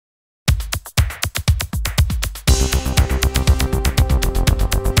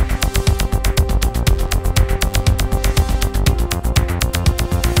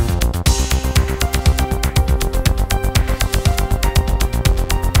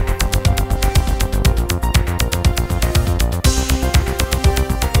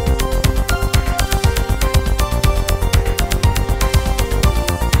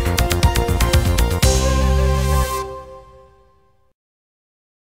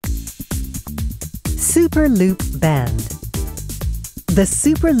Super Loop Band. The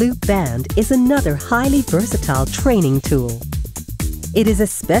Super Loop Band is another highly versatile training tool. It is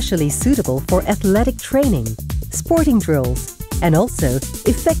especially suitable for athletic training, sporting drills, and also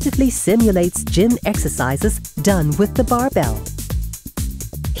effectively simulates gym exercises done with the barbell.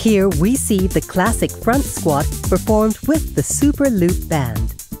 Here we see the classic front squat performed with the Super Loop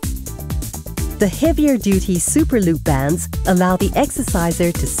Band. The heavier-duty Super Loop Bands allow the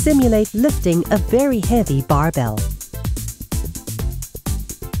exerciser to simulate lifting a very heavy barbell.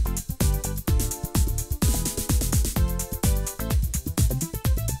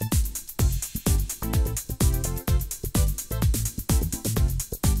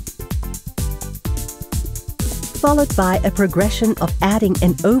 Followed by a progression of adding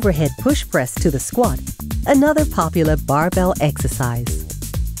an overhead push press to the squat, another popular barbell exercise.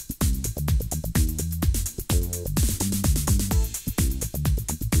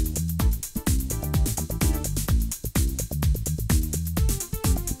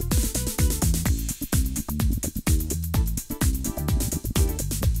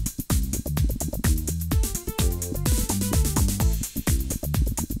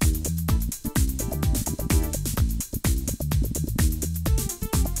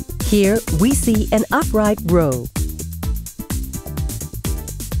 Here we see an upright row.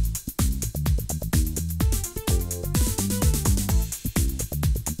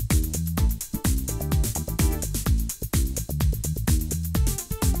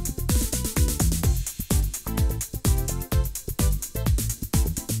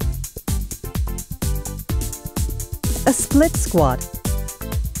 A split squat.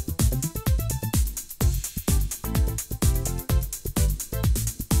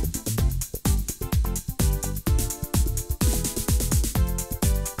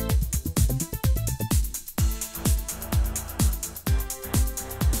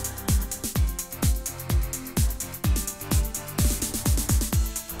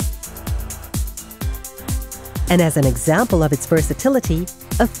 And as an example of its versatility,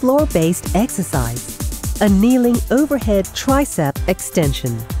 a floor-based exercise, a kneeling overhead tricep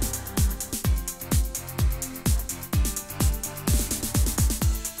extension.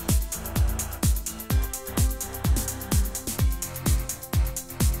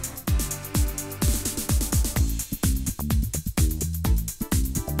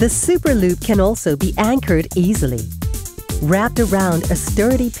 The Super Loop can also be anchored easily, wrapped around a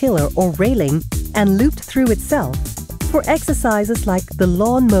sturdy pillar or railing and looped through itself for exercises like the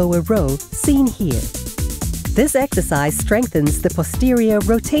lawnmower row seen here. This exercise strengthens the posterior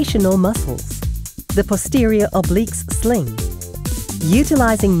rotational muscles, the posterior obliques sling,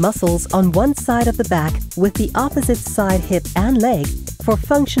 utilizing muscles on one side of the back with the opposite side hip and leg for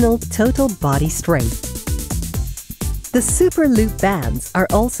functional total body strength. The Super Loop Bands are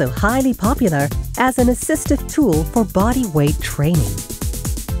also highly popular as an assistive tool for body weight training.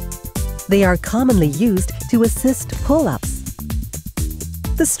 They are commonly used to assist pull-ups.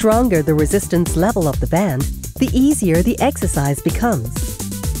 The stronger the resistance level of the band, the easier the exercise becomes.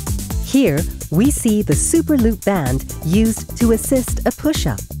 Here, we see the Super Loop Band used to assist a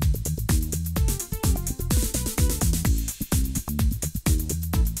push-up.